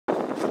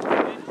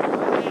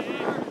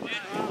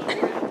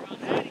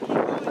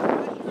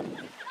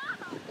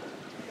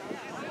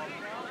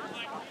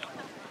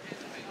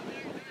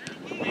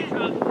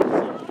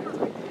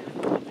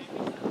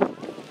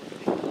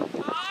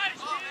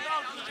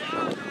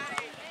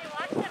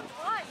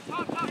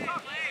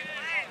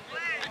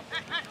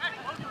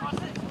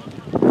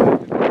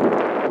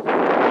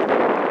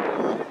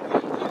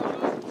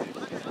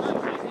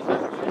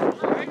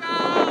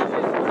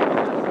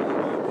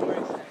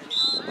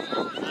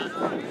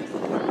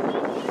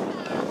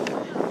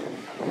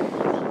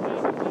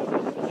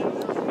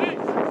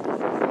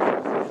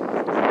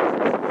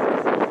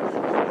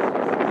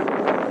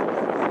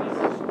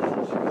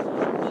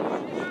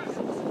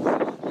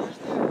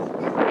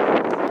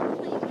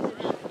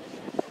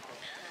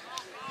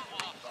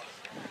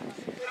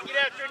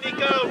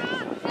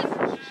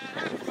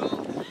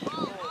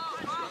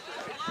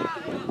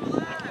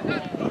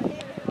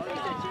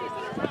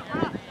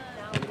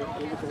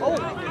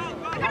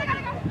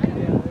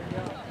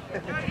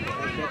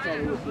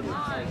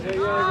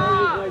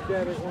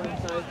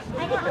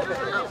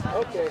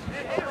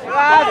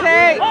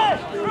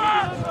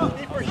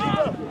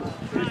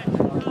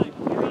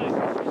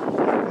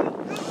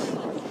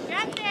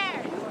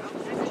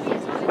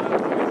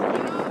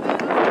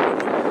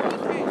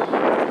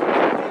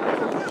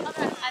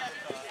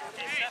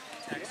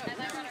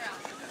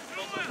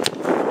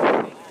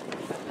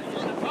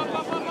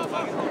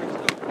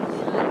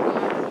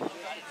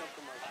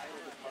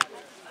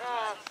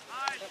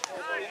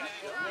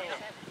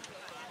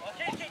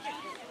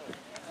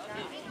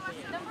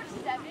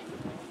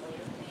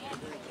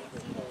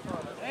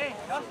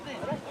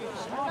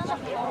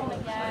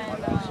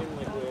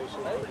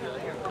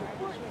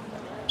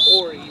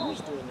Or he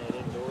was doing that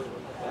indoor.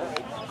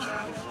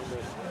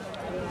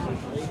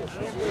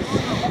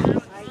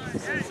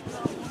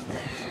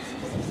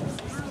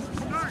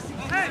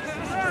 I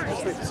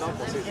think the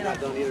softball season's not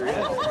done either yet.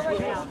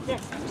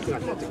 Still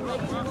got that to go.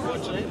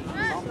 What's it?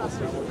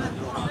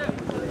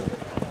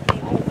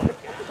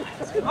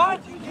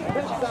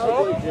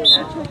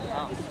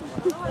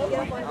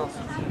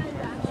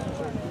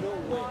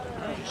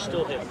 You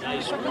still have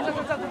nice ones.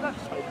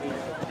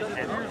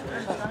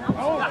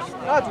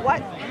 Oh, it's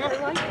what?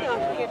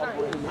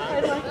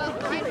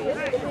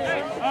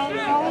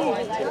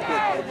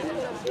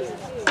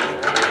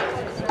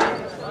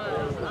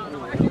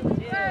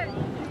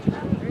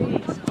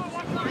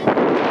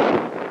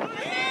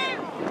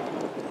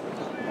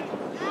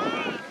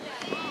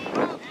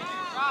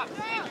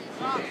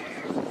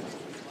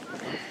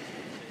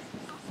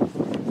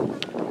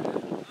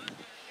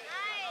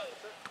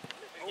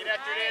 Get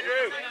after it,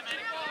 Andrew.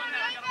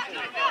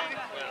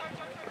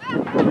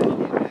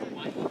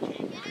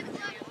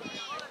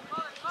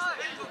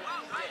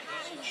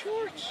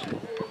 Shorts.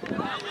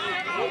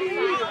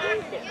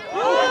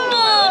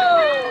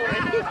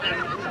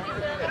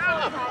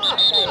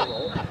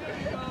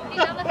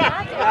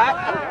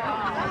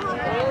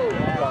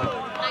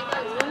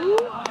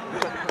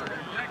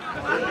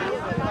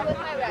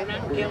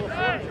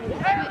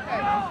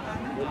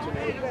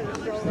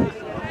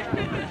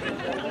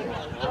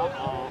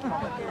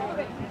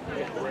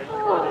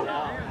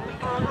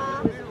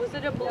 Was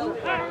it a blue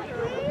card?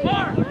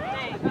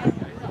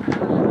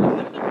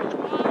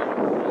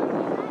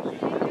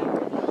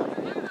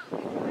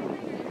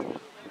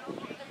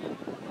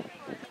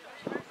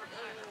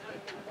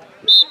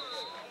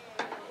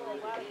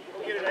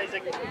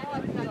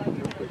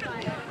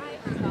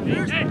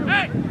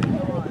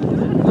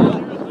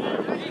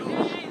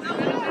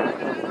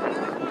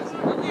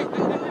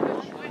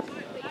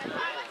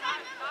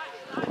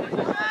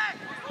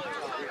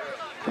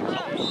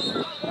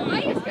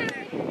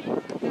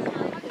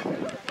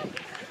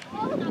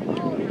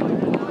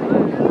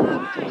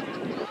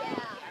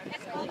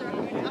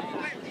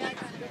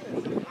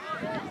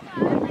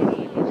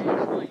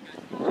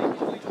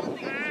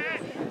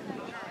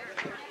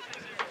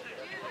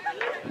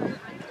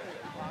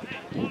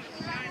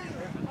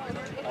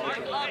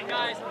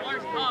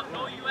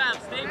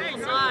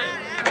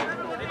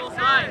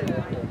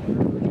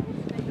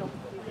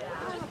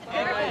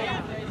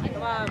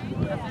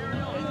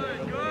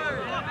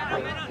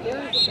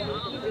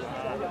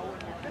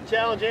 Good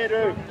challenge,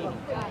 Andrew.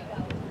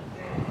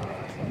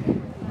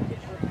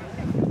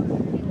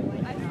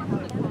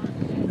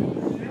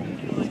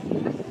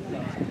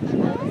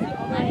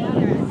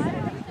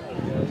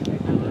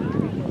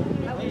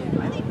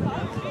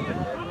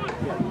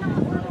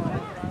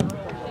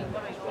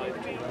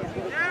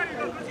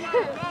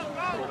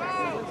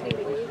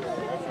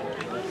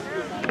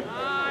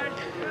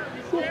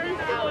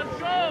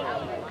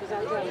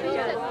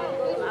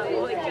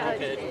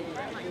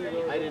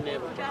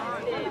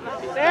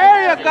 There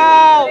you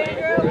go!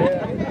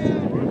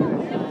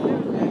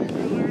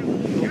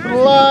 Keep it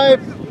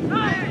alive.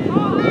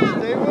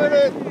 Stay with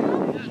it.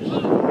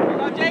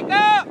 Go,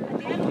 Jacob!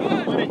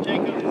 Win it,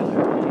 Jacob.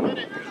 Win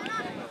it.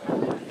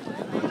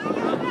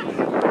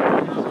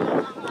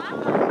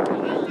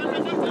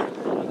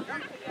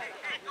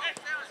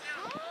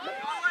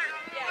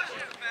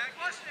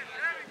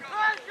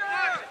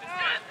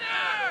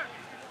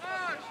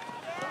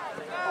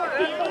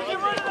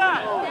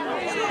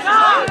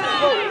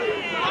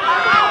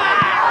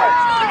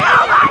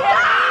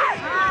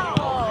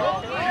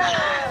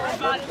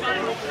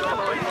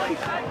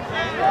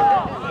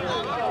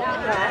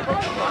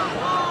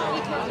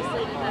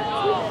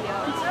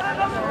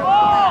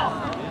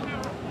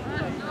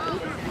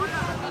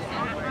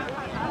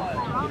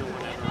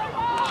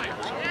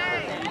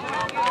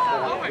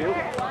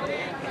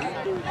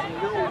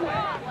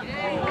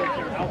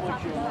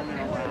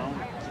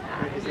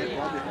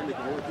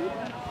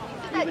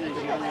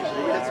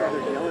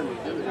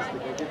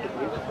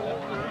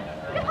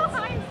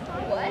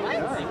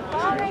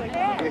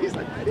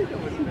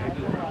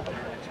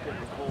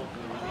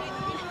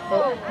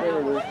 Oh, there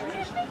it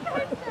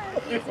is. I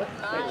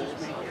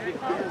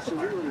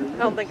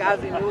don't think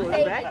Ozzy knew it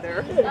was back there.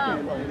 It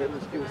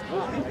was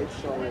hot, right?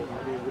 So, I mean,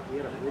 we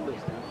had our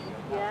windows down.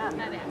 Yeah.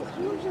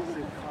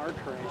 Car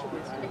crash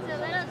behind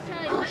us.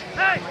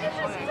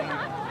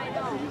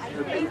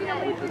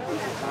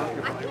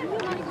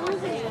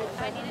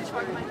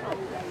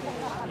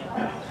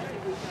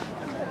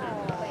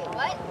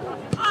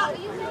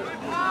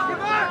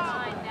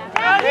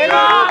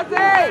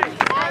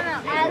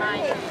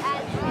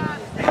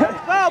 Let's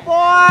go,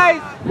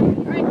 boys!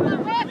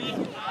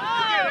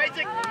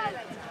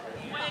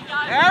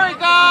 There we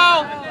go!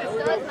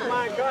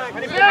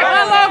 Come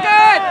on,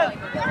 Logan!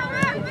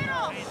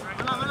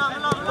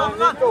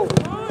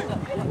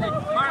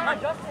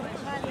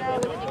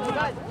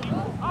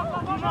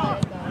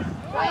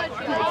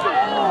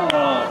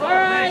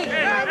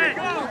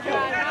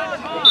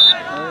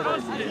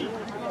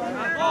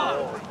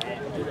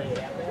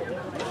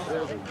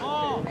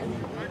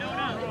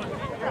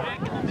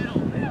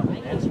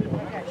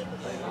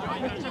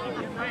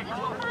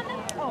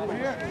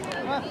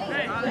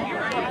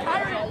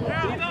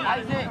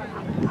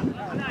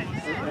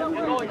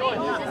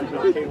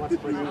 Okay, wants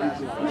to play some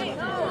basketball.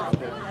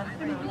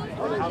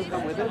 Oh, the house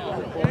come with it? Does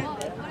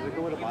it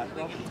go with a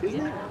basketball?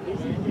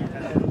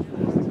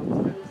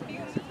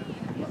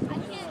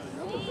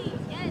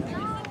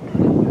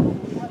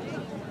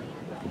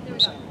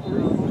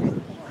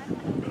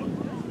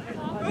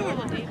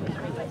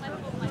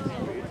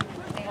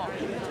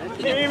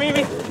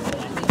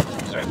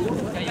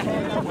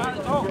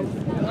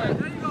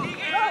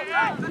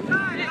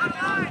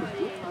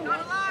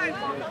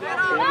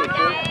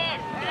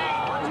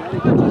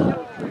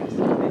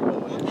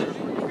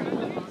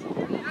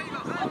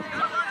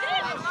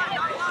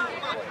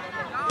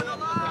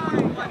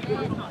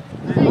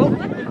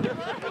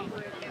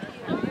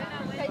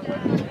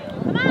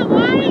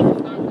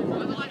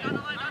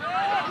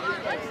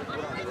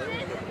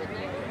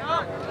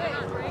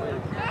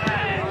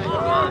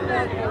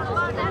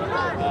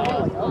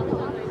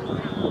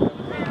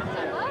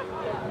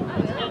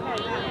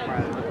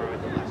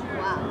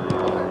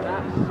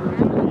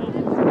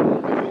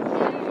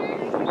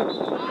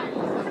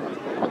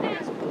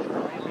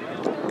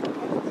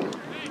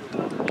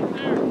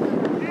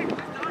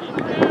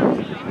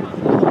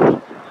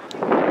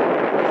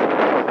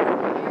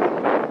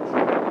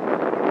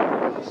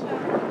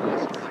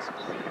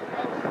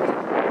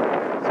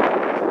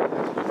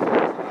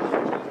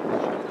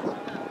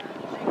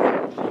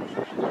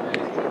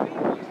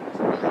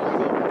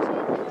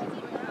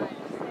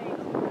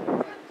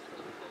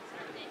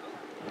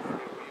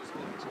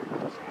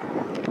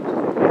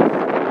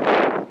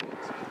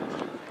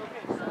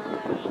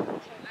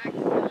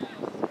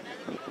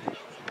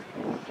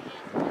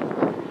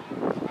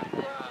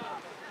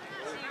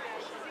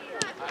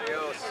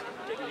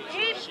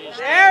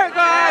 There we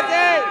go,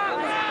 Ozzy!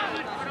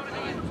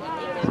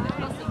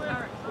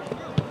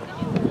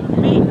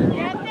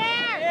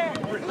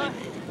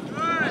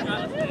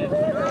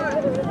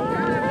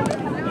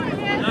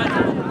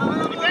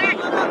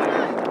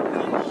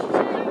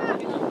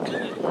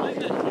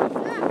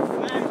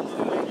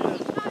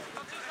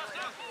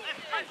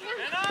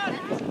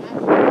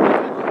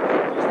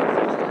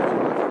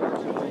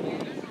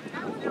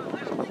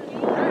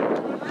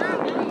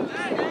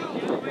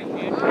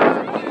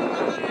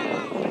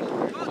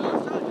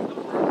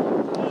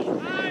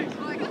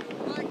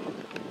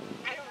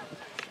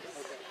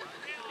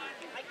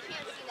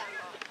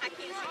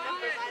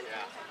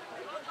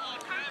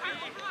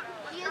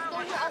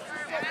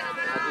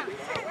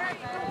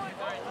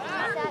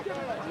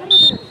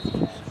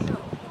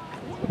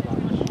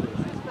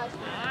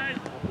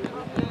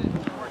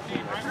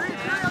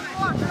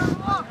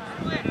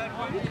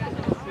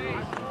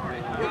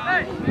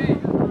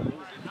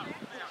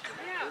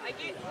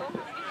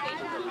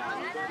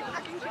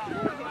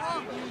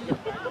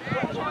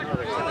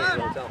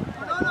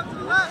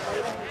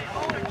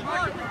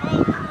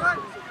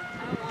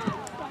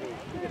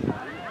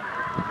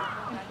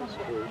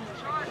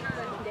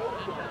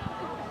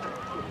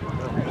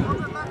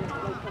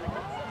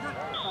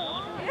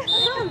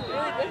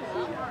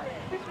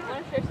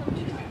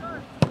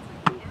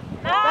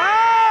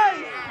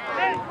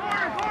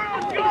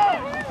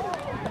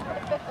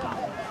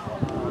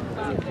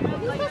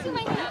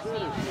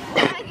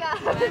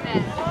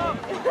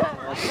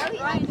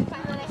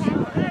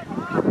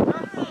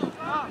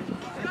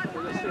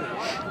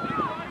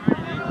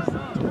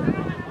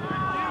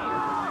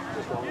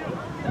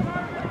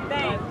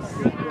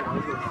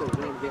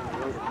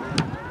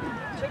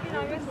 Chicken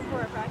nuggets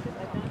before a practice,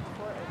 I think,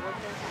 before a work.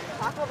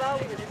 Taco Bell,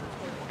 we were just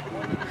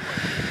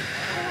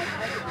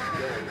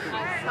I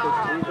saw.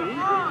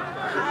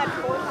 I had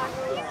 4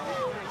 tacos.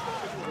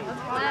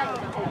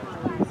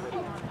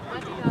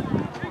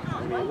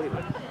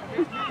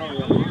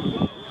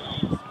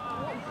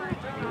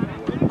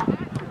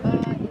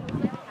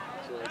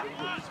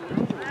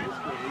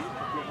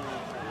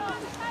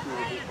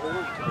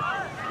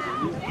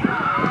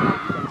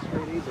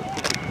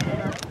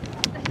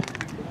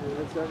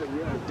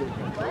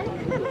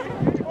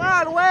 Come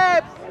on,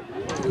 Webb!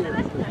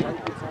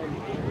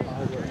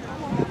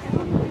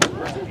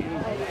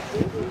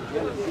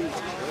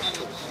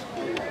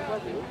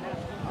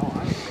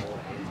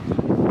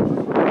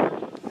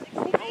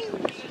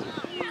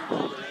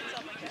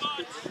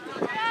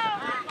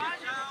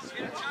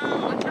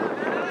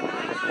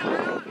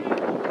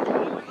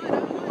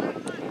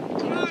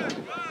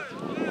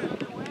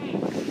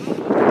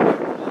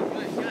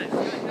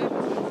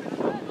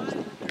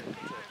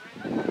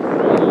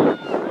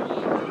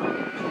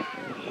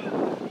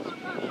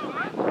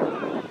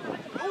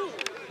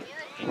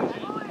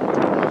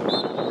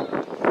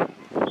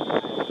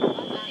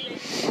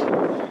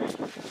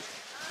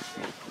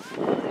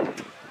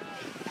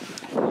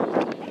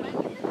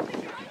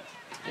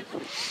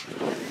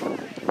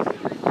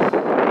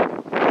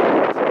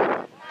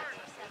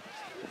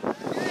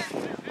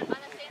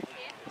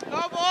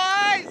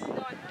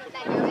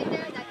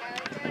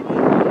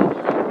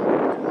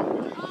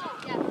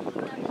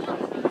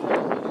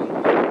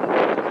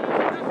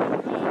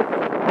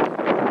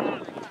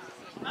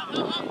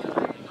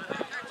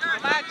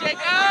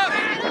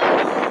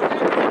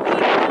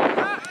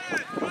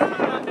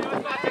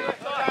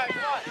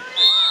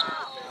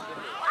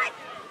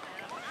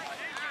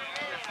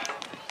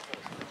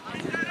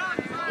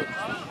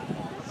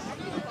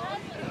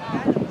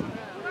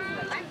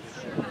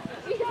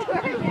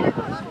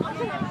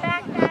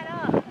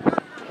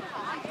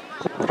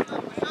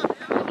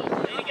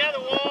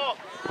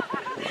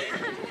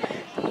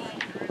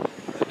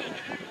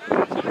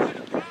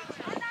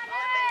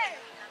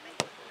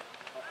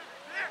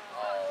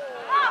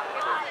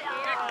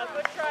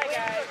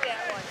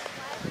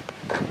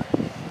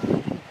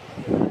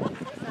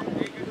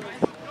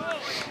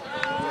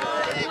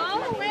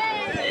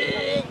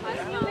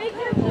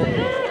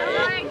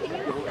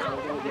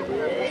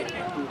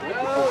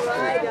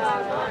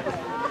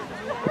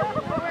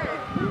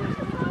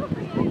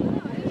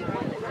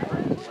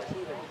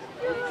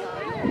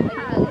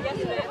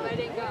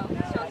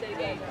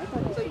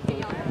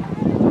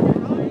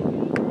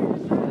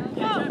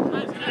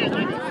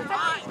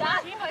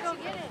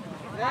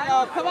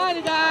 Come on,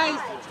 you guys!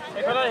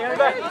 Hey, come on, you're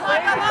back.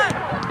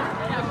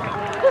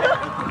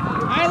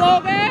 Hi,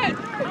 Logan!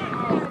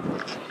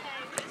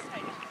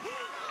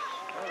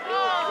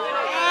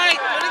 Alright,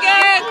 do it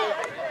again!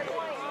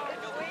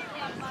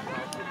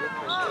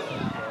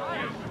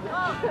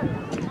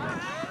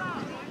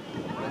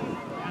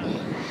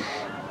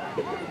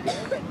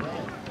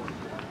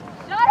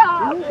 Shut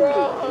up!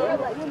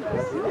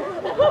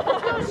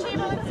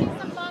 Shima, let's see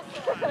some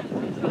muscle.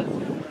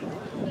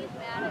 He's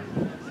mad at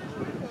me.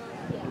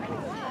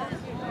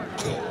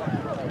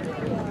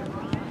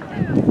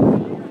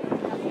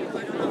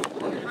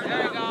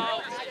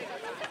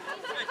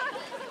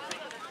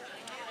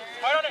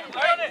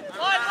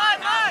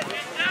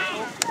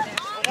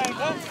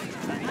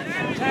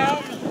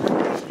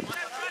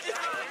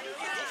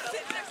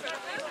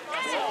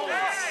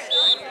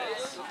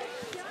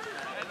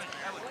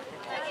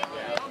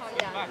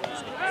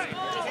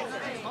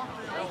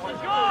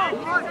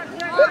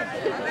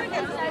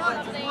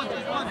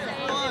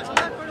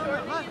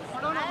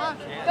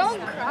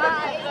 Don't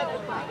cry.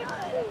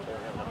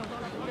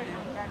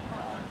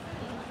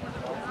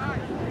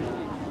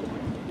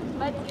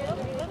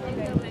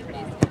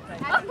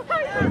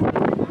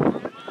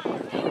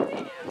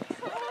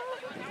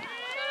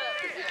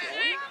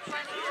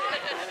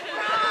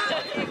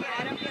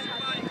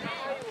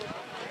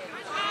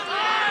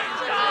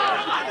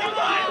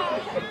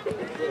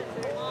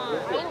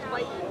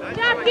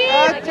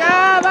 Good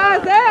job,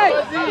 Isaac!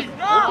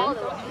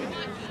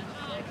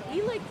 He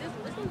like just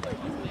listens like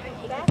he's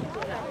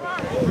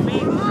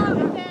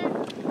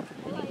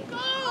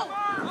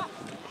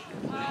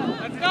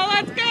Let's go,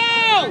 let's go!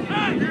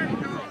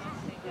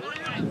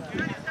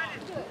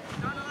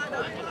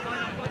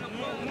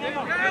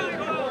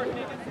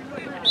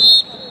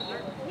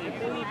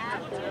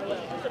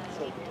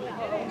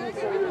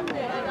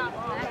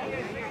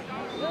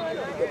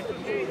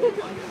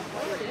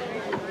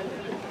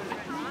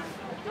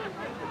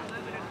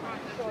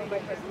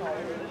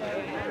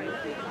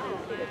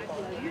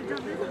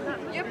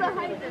 You're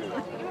behind this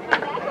one.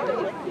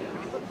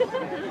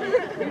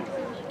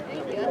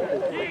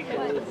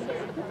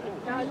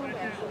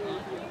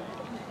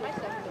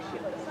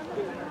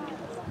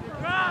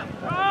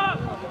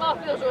 Oh, it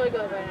feels really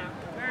good right now.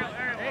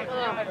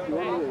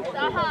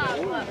 Stop.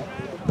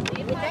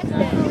 Even next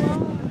day.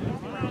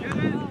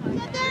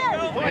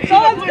 Let's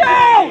go!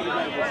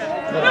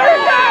 There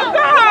you go!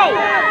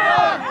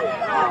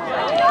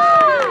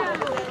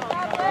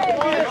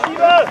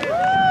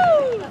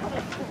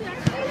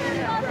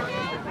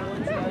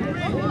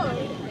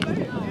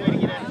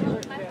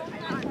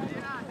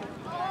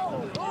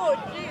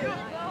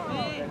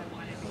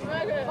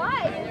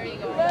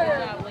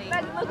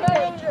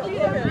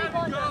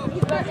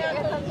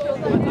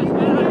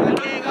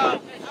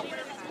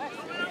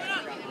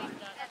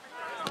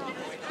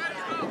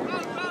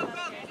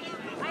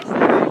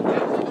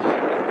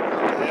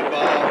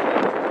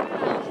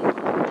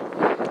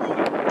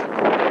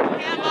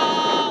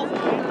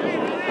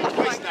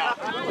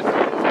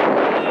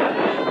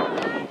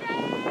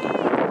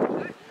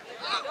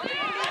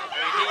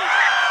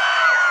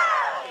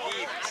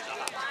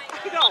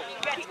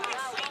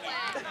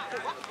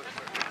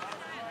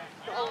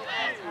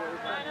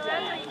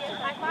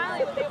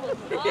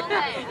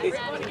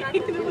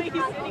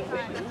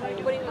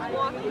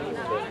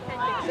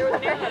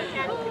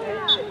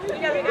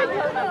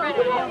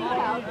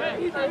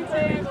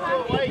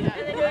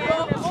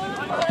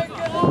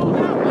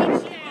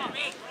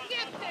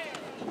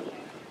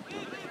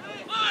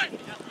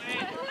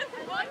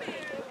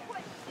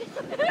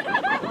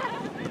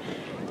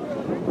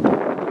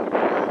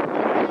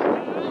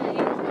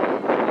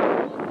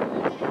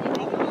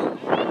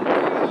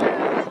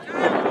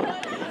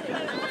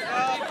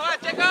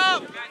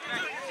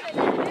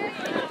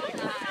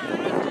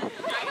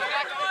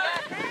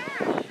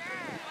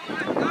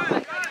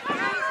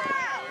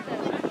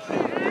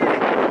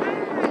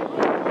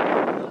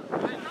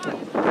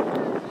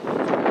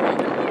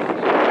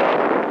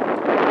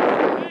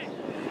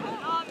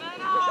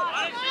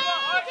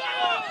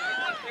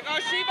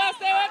 Sheba,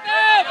 stay with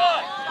them!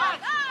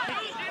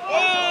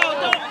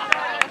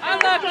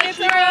 Unlucky, it's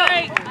all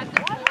right.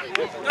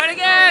 Do it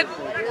again.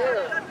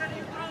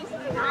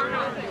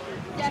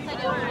 Yes, I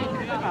do.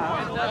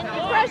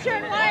 Pressure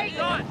and light.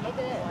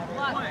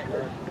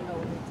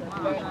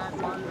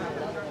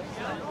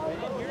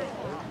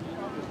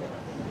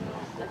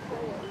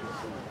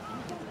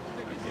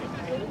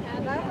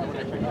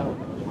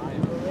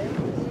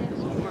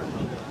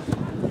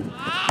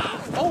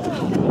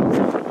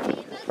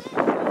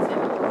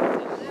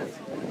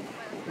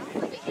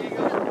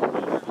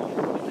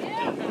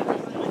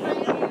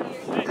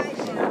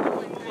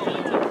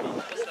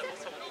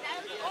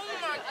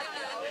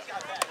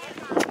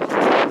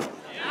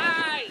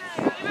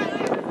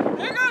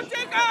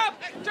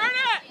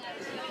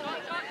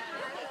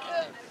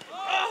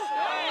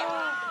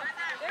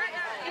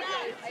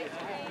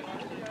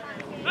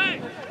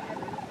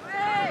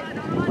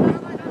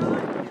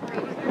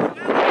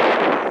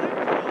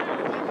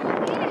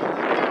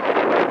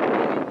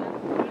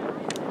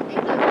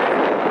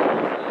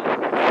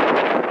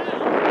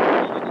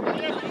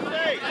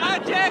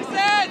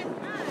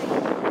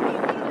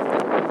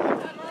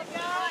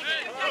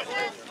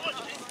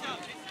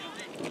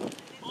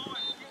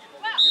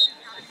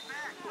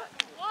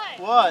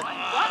 What?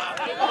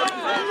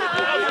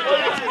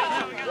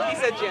 He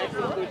said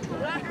Jackson.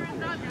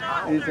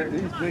 He's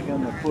big on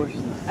the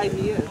pushes.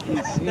 He is.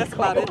 That's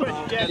about it.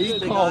 He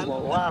calls a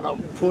lot of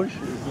pushes.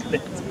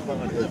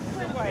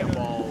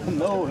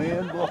 No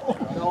handball.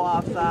 No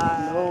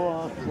offside. No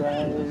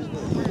offside.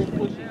 Just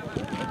pushing.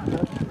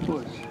 Just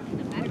push.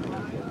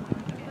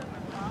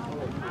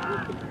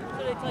 So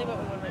they tell you about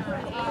one of my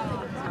friends.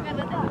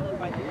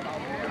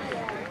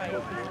 I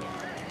don't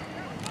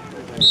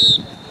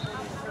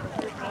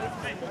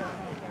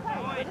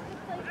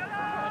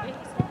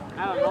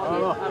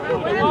know.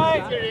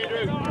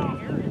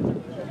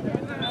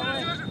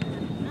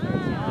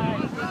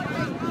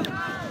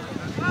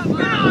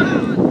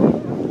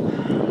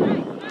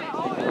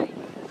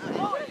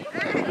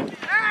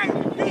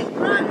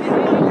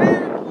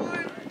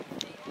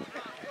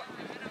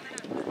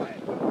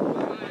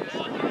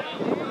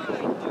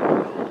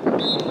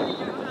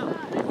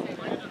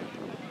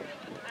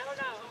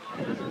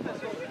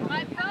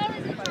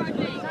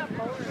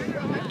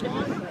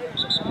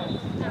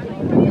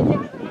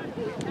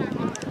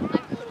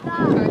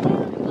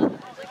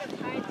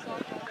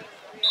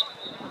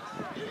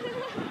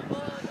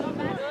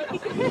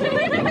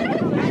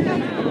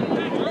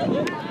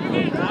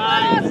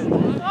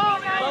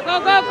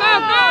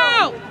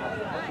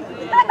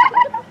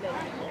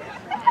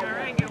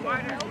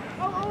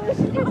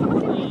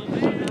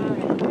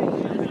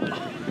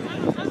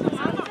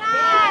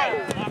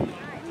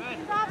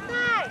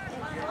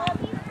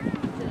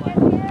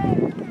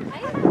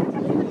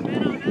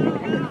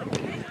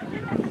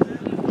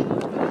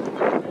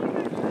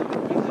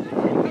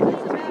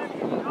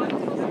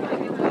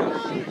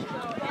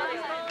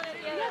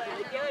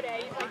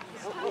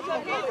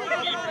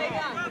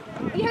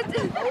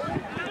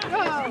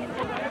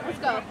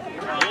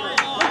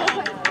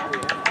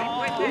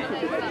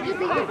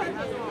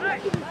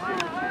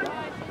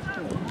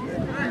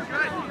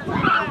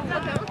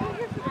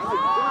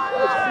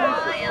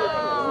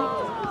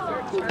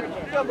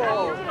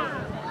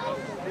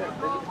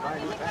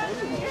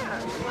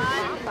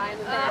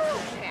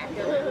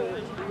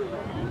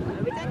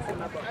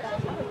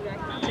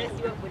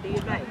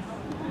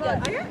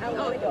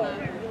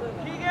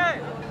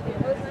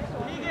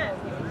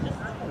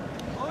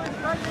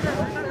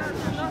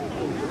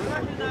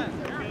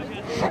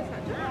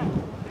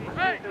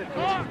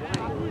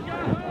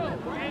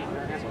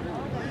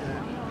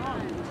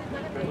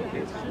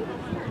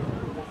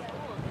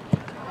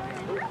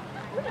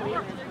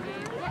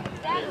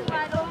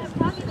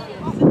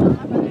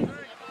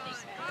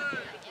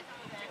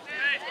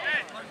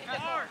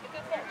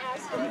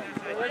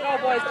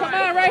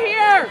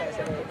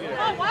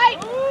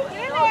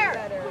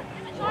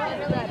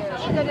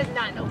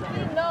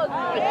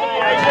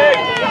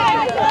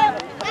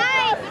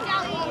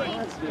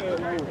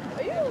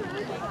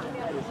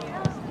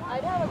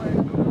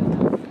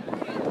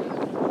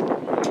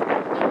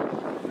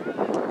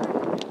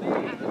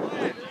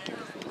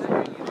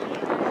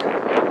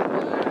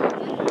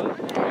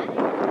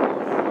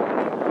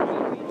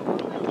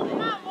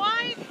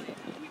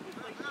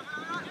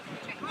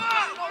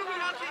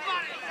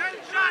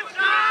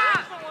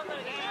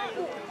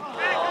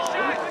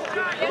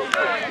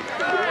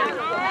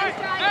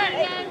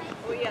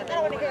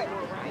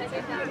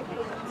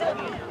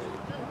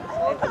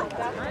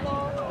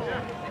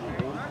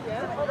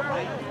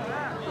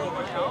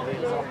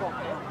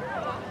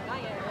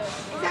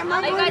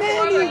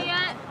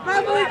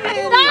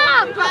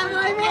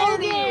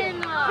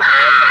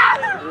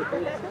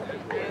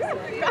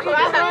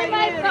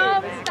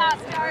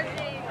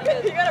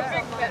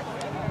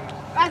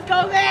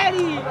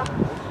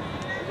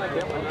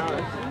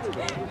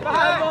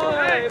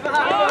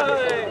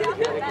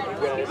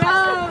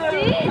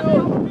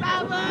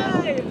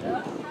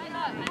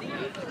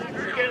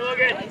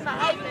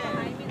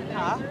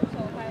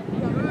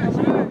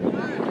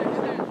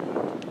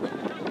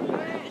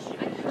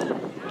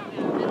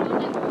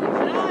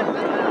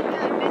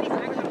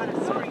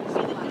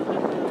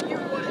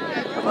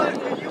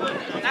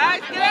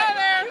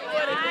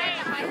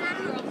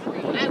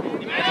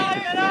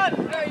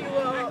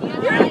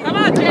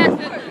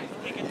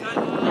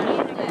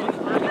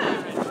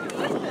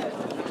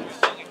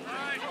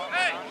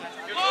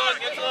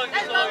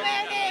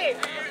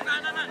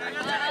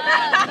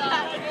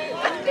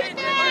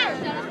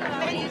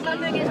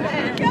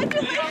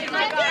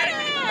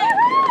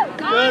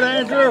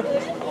 Carter.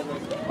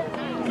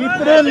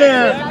 Keep it in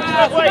there. Come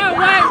on,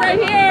 White, right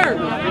here.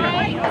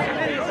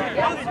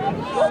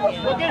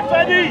 Go get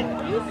Fenny.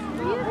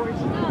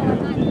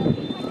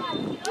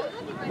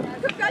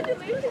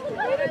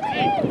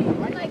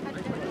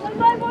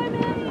 Bye, boy,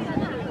 Manny.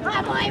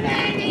 Bye, boy,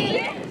 Manny.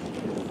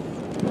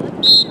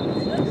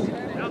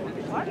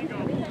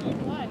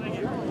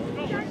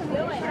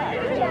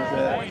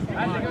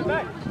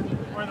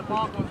 Where the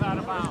ball goes out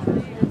of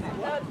bounds.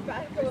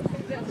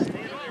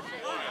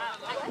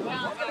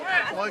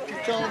 Like you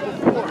told him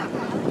before.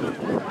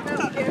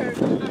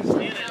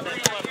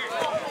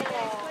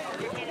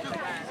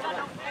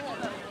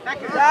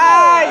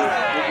 Nice!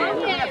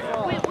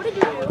 Wait, what did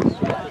you do?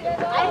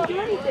 I didn't do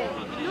anything.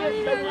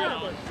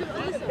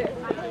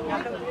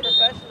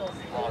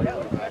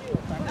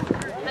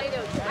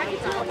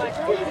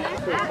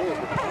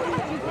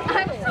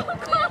 I'm so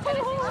close.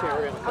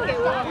 Okay,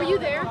 well, were you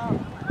there?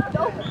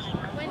 No.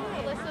 When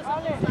Melissa's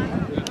on there?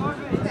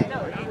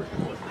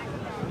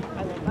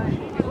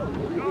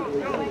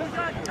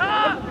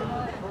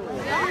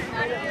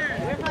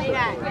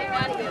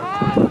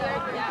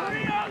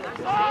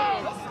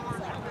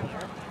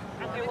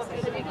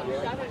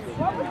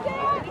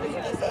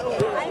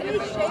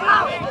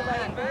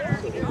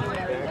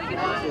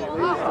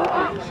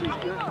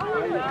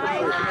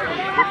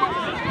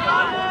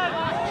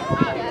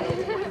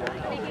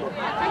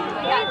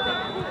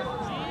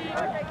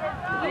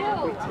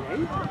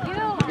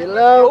 Get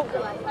low.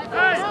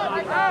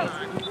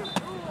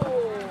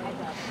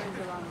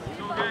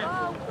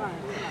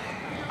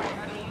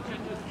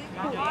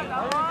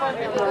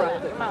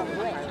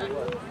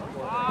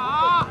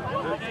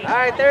 All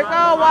right, there you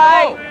go,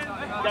 White.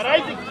 Got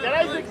Isaac. Got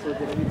Isaac.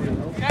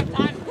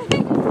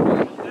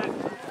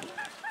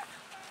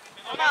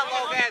 Come on,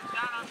 Logan.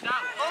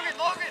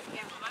 Logan.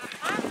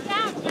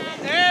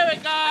 There we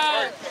go.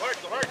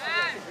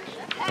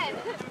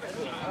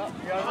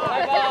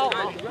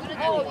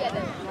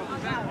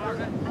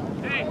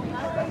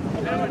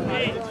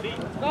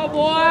 Go,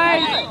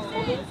 boys.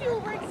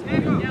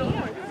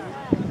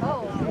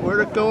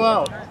 Where'd it go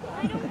out?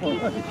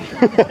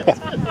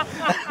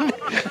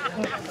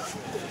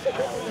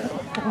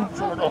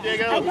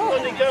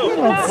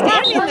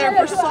 Standing there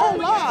for so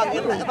long.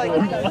 And like,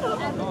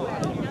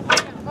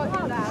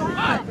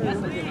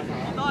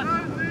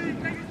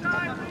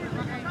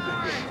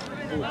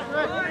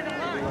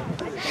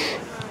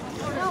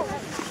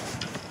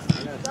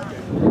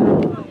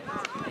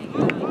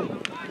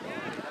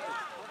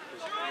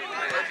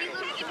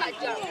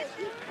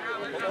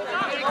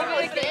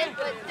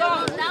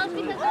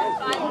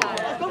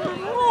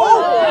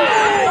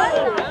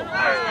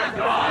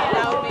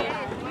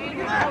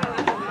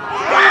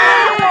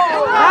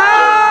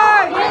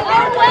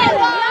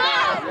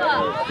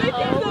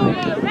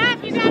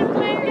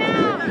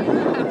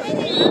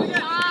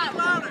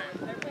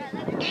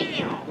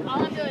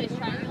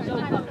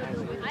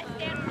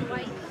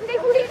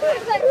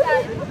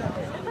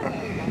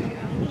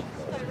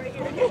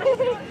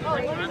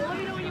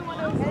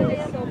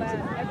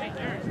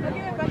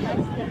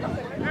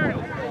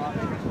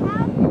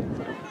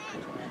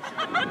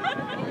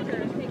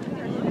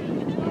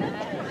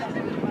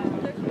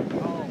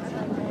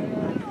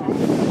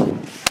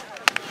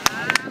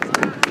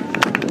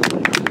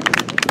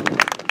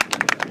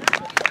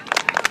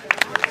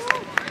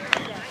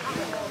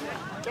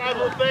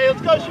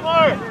 Let's go,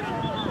 Shamar.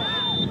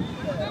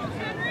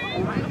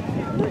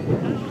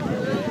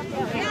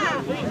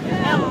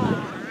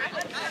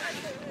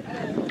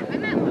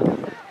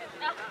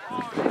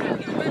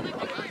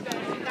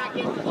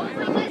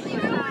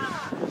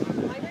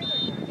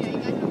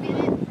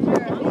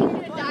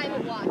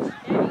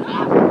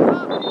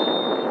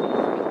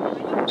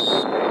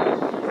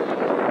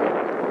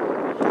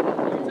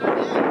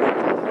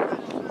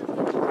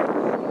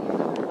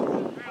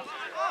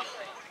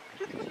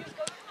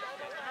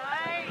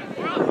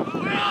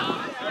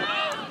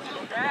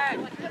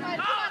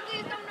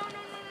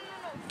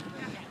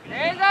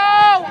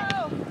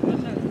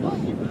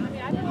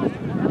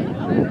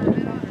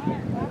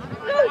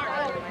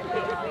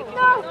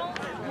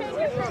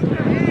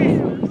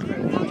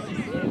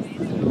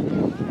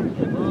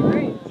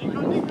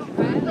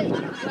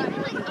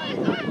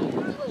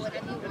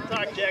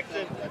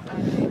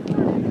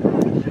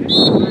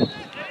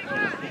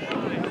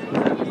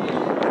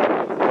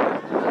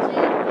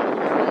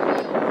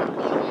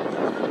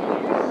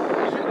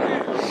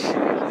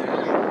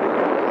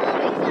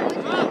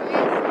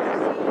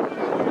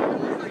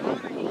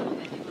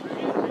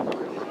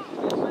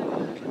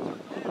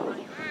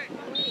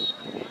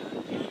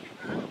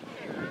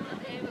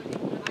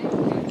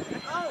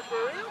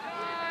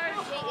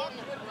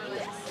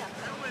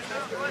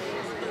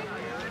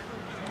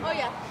 Oh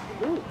yeah.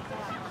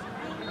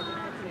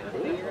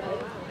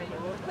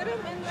 put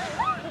him in the...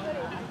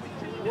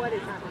 What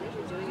is happening?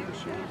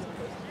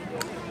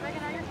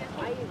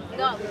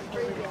 No.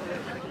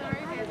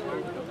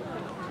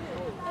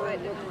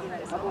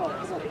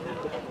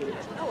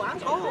 Oh, I'm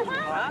old.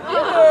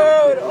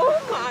 Dude, oh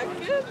my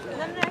goodness. And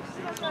then next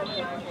to the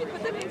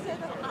put them inside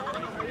the...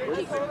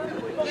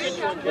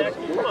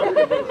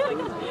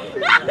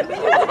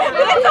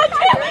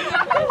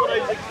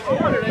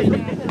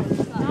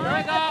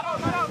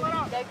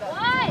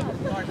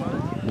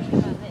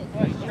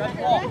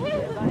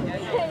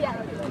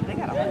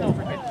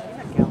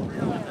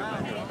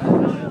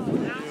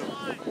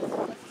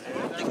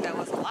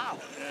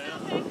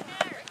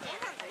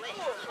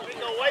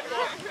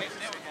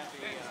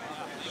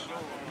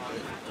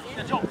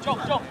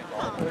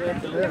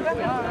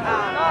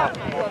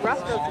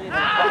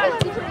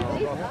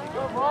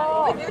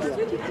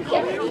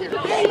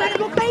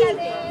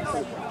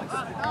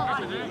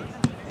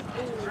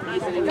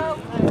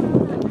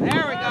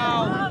 There we go.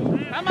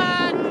 Come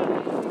on.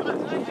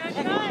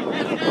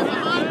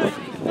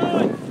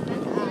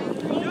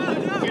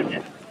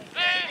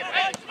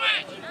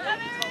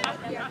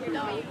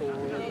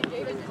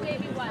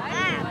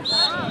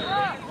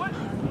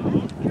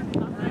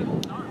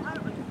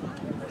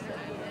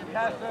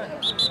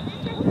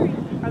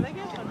 Are they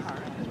getting one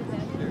hard?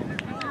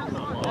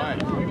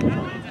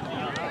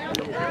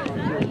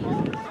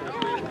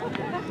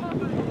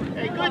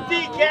 Hey, good D,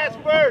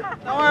 Casper.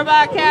 Don't worry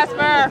about it,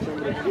 Casper.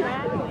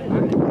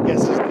 I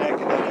guess his neck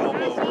and that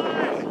elbow were a good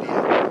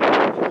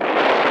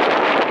idea.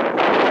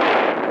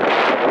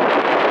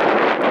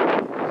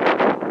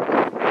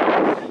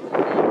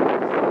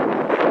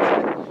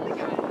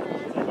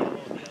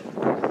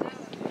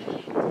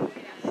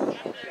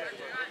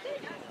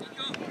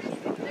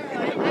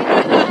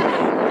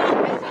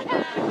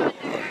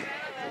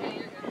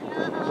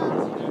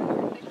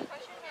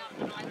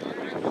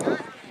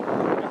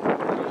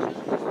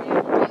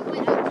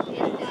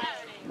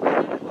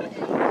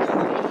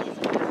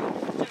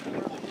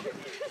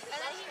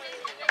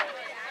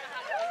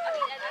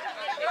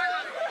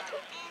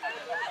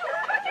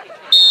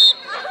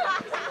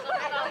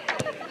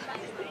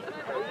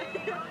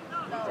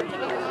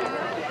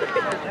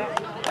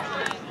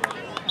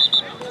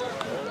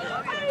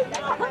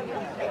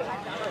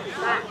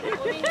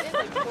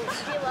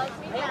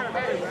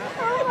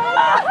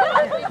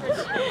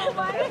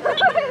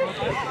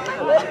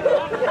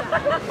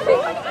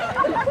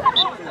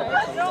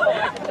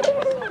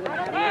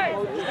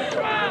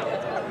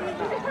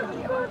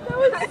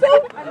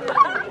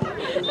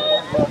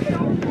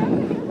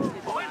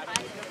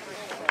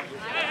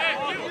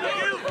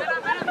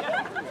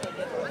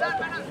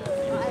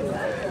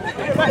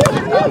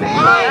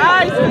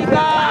 Nice,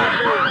 Mika.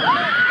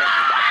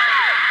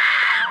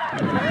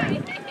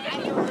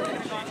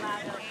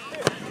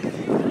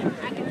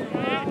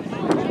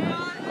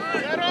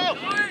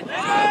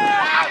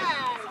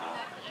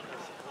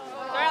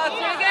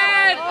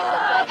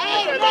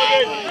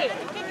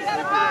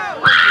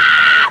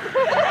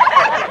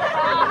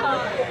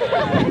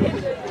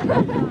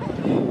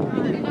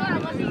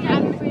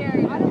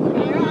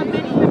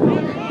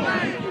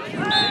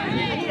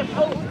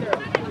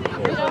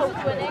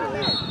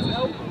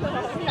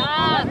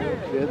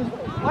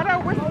 What are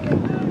we?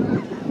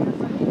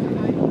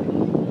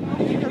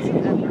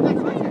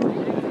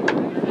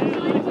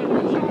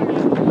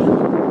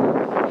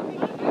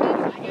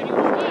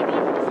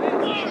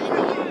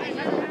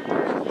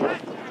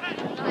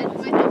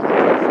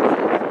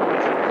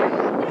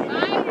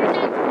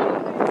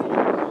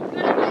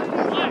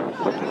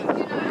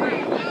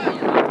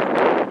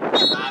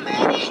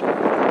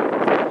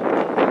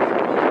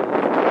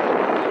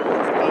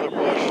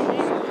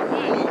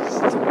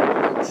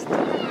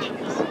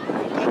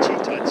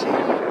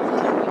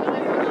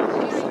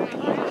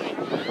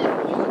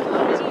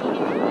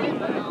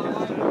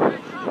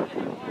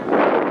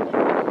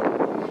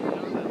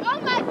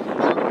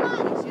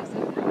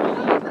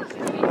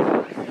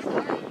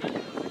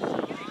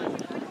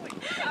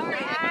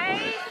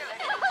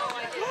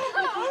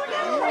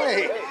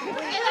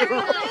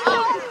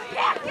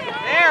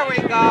 There we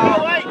go.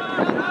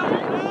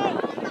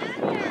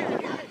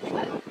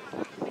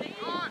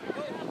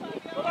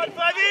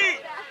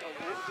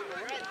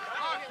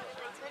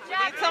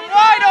 Need some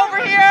wide over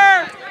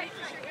here.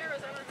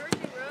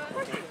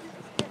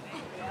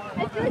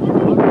 That's right.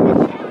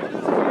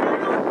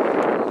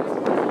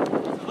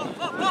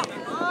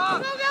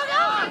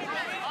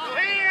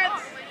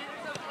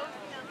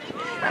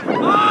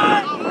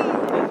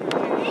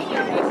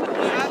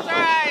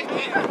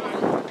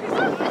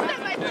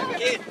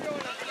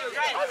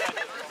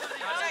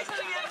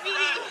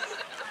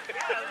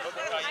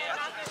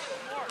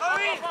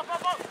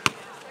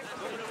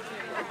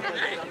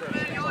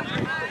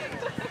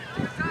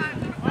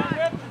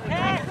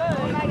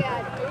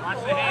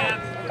 Watch the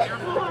hands.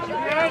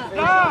 Hands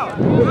down.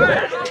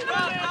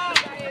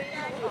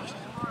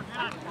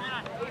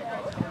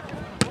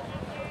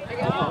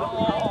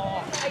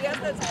 I guess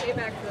that's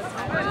payback for this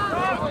time.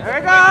 There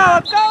we go.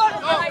 Let's go.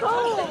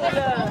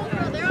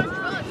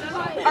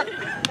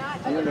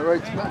 I'm in the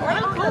right spot.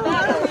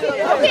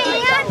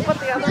 Put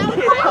the other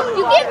kid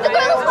You give the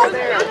girls one.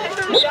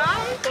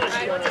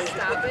 I want to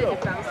stop it and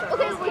bounce up.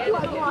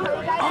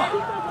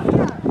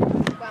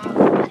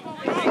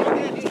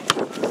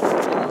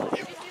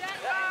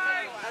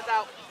 That's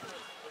out.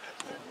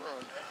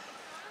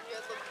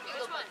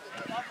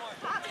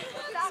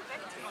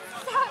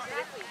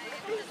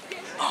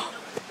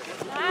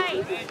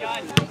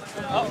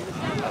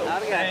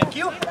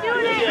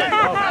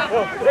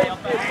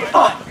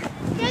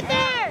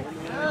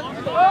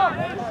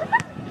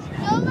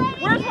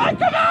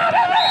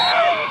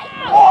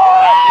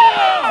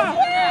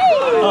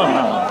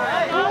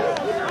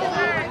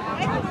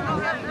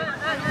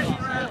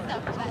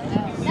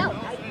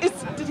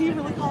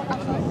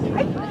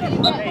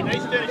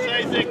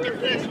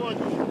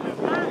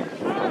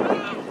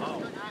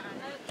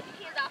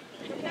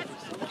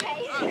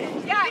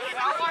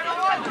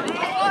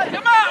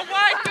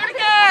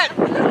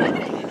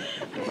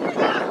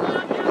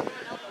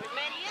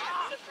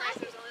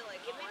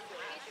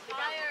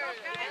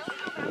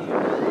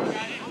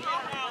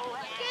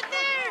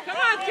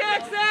 You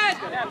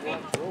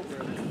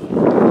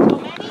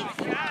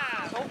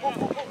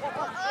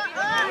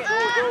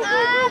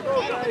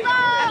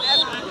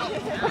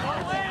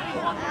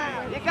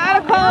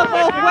gotta call it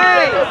both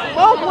ways!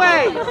 Both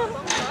ways!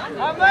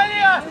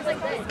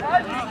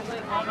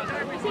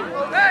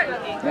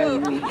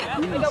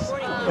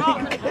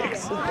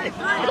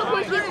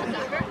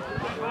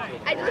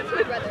 I do it to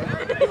my brother.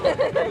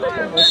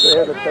 Unless they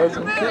had a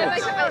dozen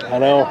kids. I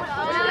know.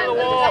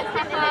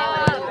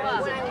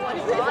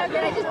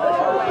 Then I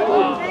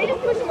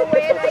just push him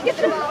away and I get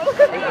the ball.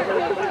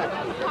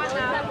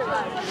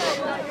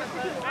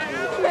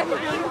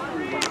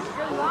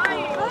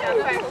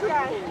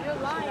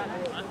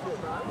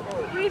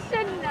 We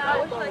should know.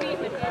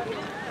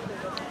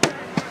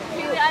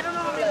 I don't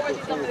know how many words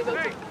I'm going to go to.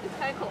 It's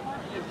kind of cool.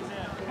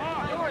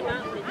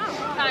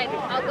 Fine,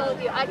 I'll go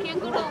with you. I can't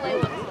go to the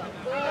late ones.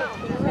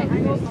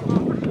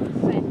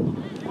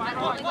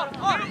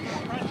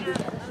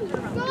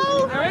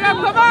 There we go,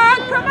 come on,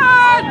 come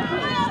on!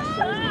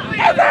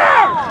 Get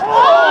there!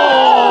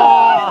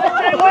 Oh!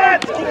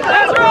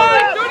 That's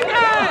right, do it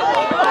again!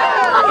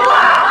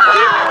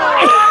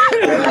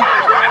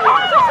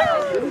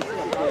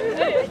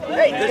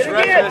 This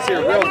rest of us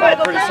here real bad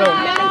pretty soon.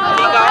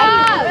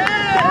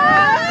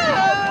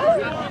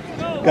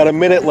 Got a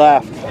minute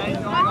left.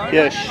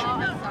 Ish.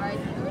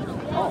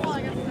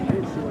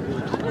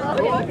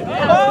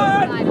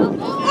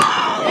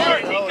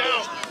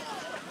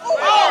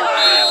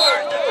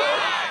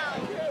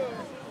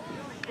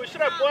 Push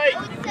it up, Blake.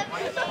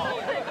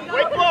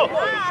 Blake, low.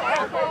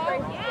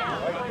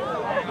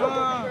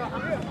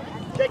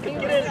 Take it,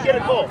 get in and get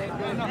it full.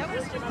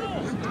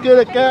 Get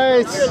it,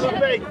 guys. Here, little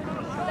big.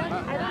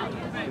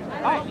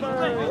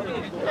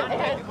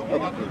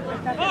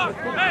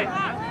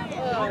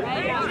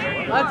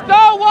 Let's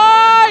go,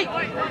 White!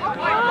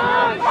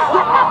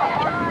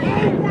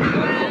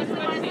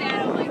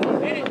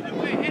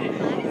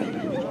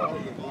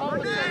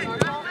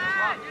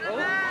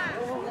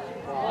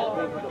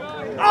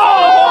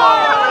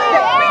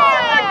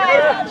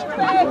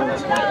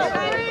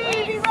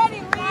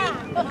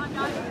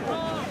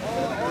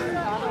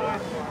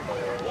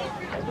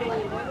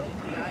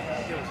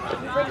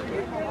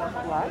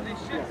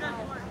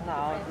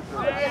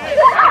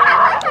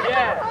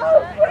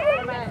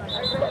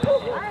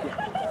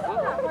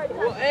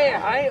 Well, hey,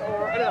 hi,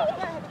 or no,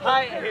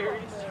 hi,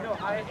 Aries. No,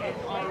 hi, Aries.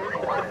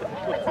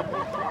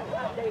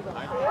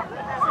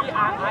 See, I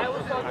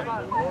was talking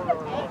about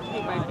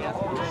my guest.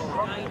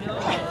 I know.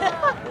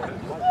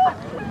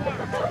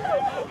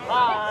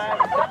 Hi.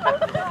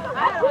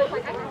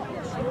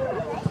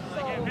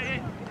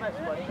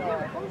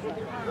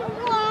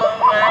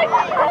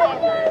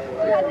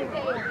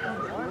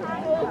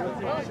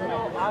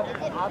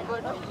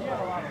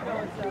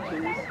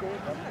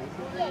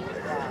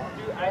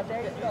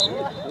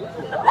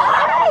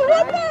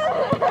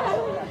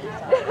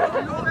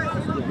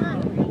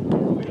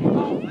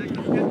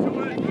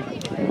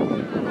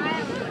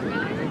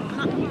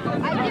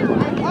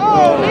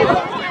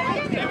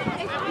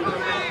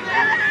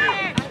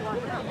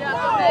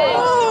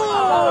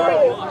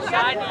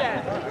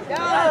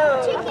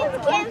 Chickens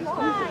can't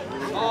fly.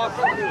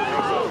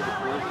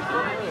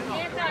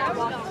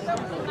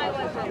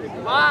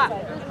 What?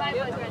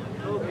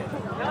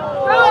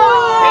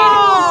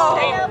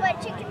 No, but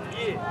chickens.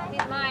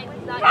 He's mine.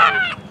 He's not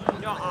yours.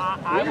 No,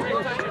 I'm going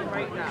to touch him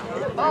right now.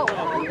 Oh,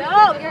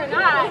 no, you're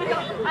not.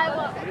 I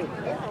will.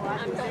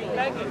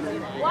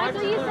 What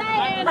do you say,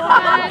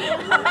 Antoine?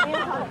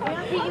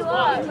 Beat you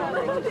up.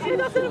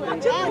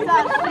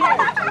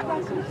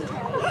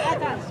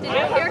 Did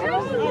you hear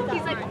him?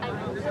 He's like,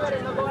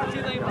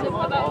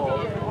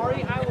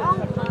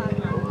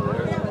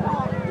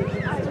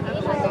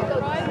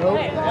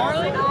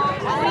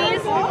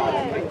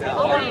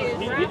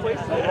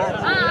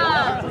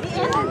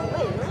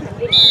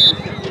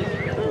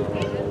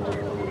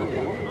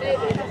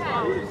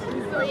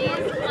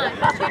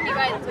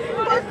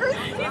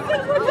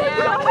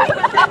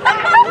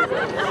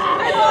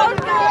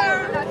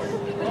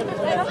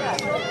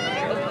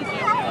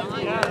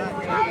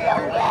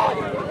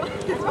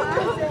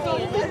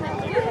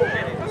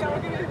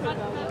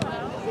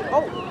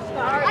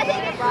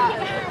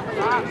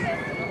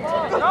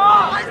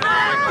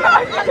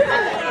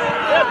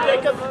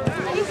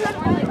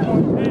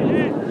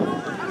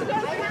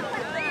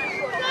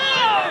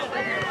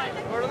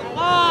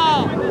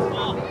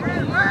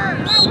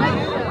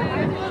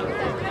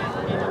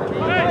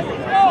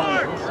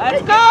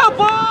 Let's go,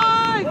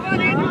 boys!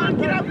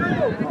 get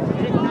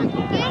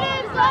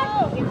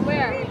in,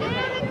 where?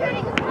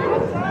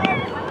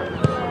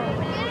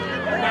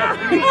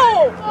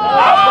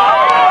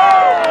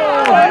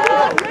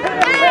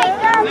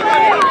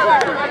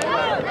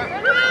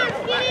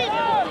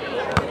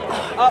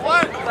 Up,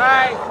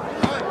 sorry.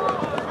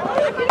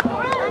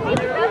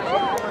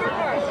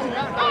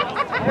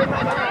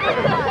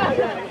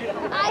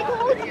 I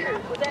told you.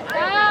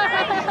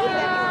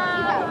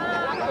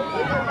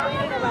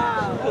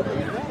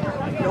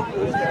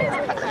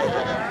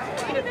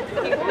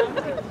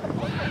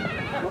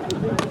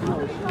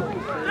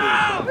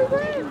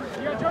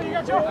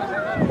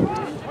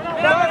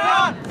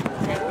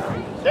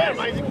 Damn,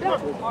 Isaac, come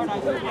on.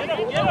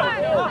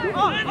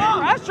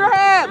 Pressure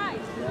him!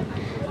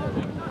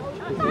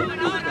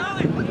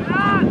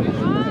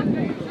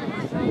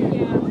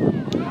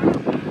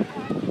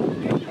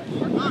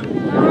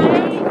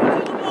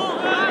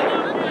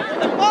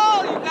 The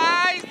ball, you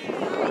guys!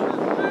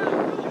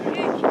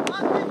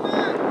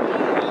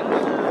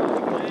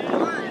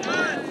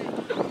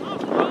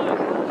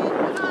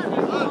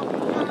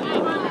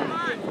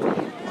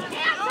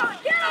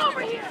 Get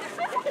over here!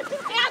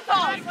 Hands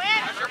on!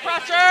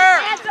 Pressure!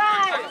 Hands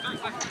on!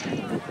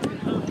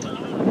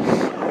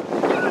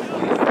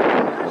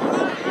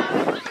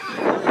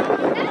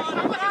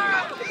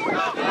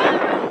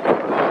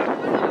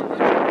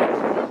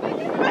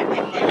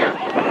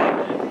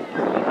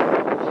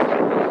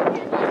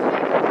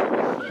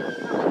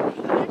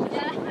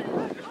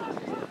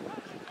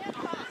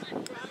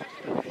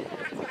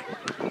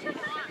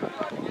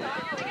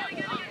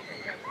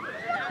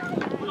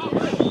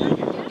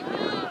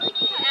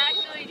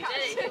 Actually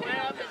did. He went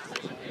up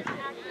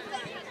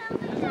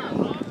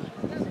and